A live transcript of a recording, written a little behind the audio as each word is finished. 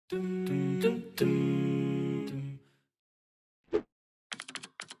So many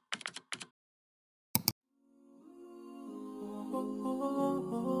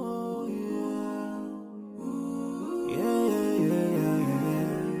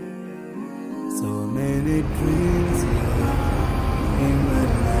dreams in my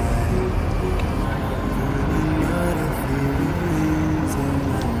life, a lot of feelings in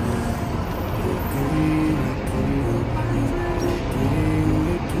my life. Dream.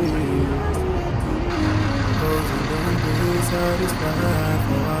 Cause we don't be satisfied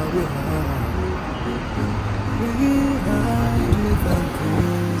for what we have. We have different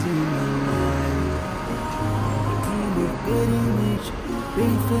dreams in my life. Dream of getting rich,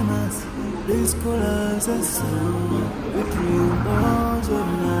 being famous, being scholars and so. We dream balls of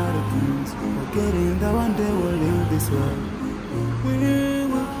other things, forgetting that one day we'll leave this world. We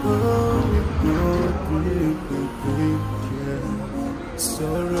will go, yeah.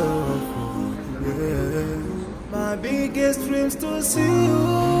 Sorrowful, yeah. My biggest dreams to see you,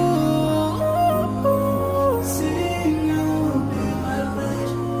 be my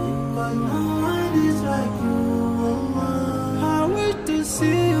wish, but no one is like you. I wish to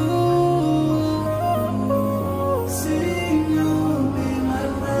see you, be my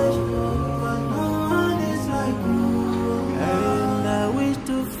wish, but no one is like you. And I wish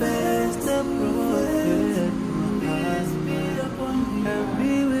to face the prophet and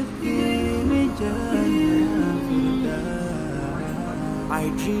be with him in I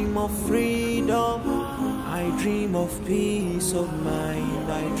dream of freedom, I dream of peace of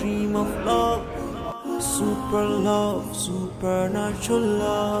mind, I dream of love, supernatural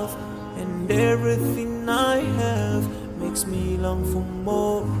love, and everything I have makes me long for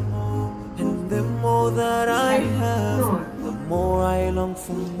more. And the more that I have, the more I long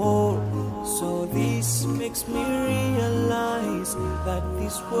for more. So this makes me realize that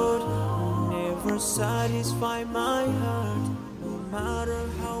this world will never satisfy my heart, no matter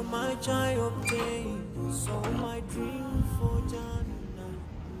how much I obtain. So my dream for Jannah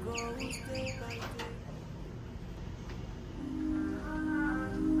goes day by day.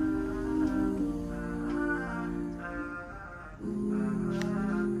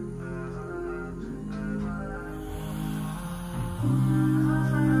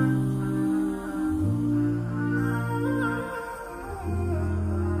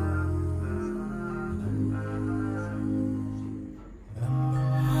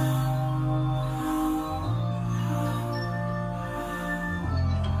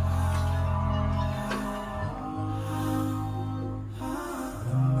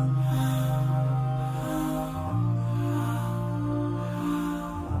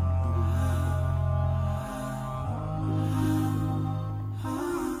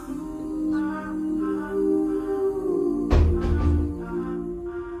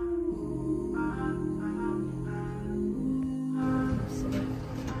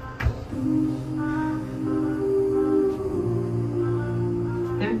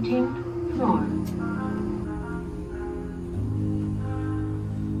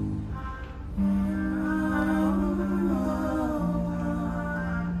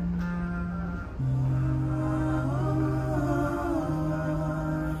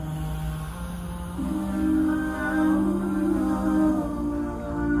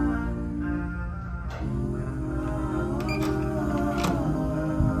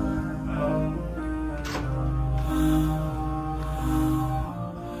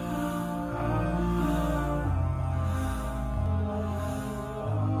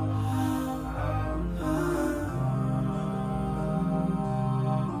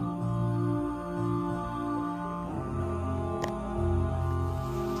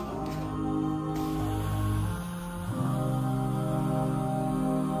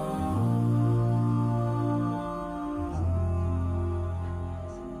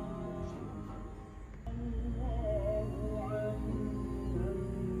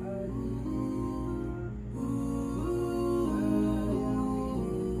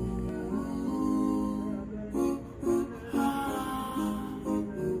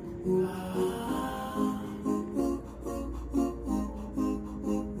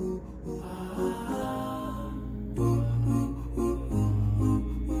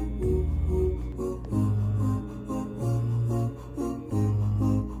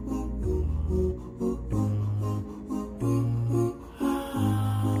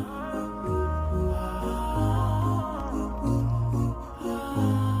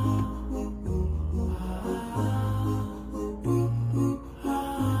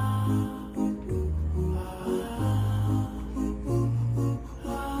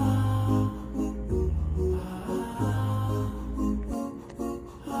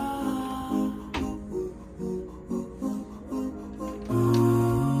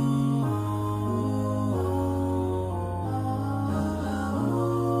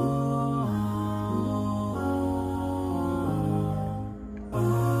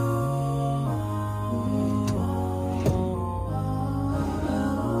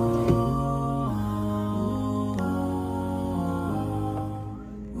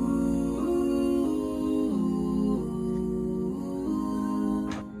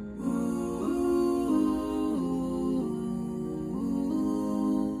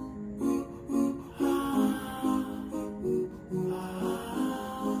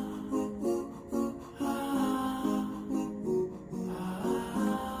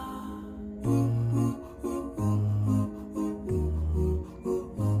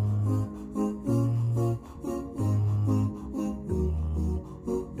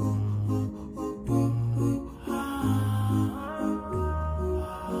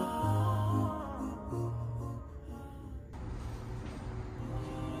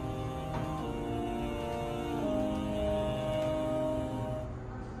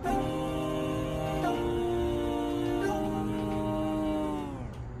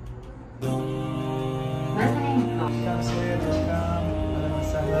 kasih, welcome, ahlan wa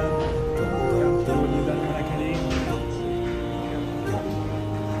sahlan. Juga Muna Kareem.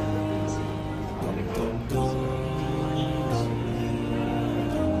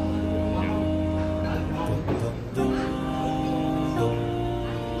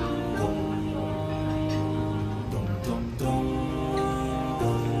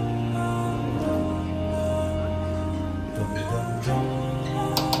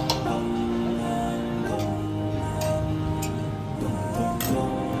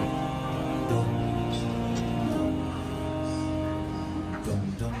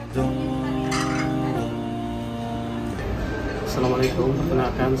 Assalamualaikum,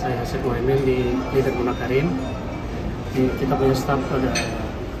 perkenalkan saya di leader Muna Kareem. Kita punya staff ada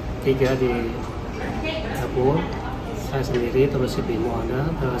 3 di dapur, saya sendiri, terus si Bimo ada,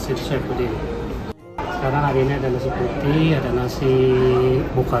 terus si chef berdiri. Sekarang hari ini ada nasi putih, ada nasi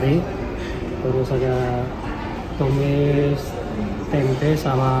bukhari, terus ada tumis tempe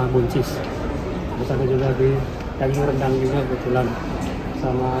sama buncis. Terus ada juga di daging rendang juga kebetulan,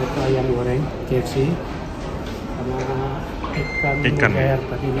 sama itu ayam goreng KFC, sama ikan mujair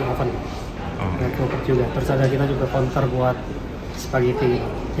tadi di oven. Dan cooker juga. Terus ada kita juga counter buat spaghetti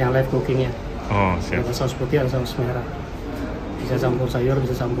yang live cookingnya. Siap. Ada saus putih, ada saus merah. Bisa campur sayur,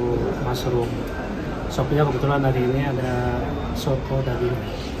 bisa campur mushroom. Sopnya kebetulan hari ini ada soto daging.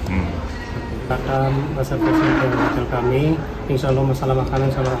 Akan reservasi ke hotel kami. Insya Allah masalah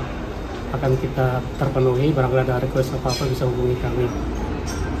makanan insya Allah akan kita terpenuhi. Barangkali ada request apa-apa bisa hubungi kami.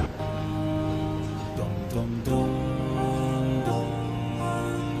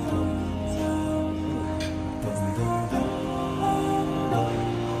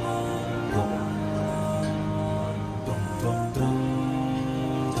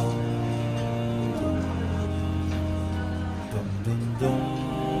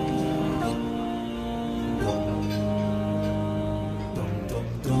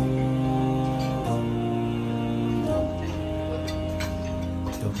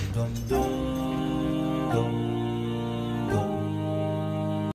 dum dum.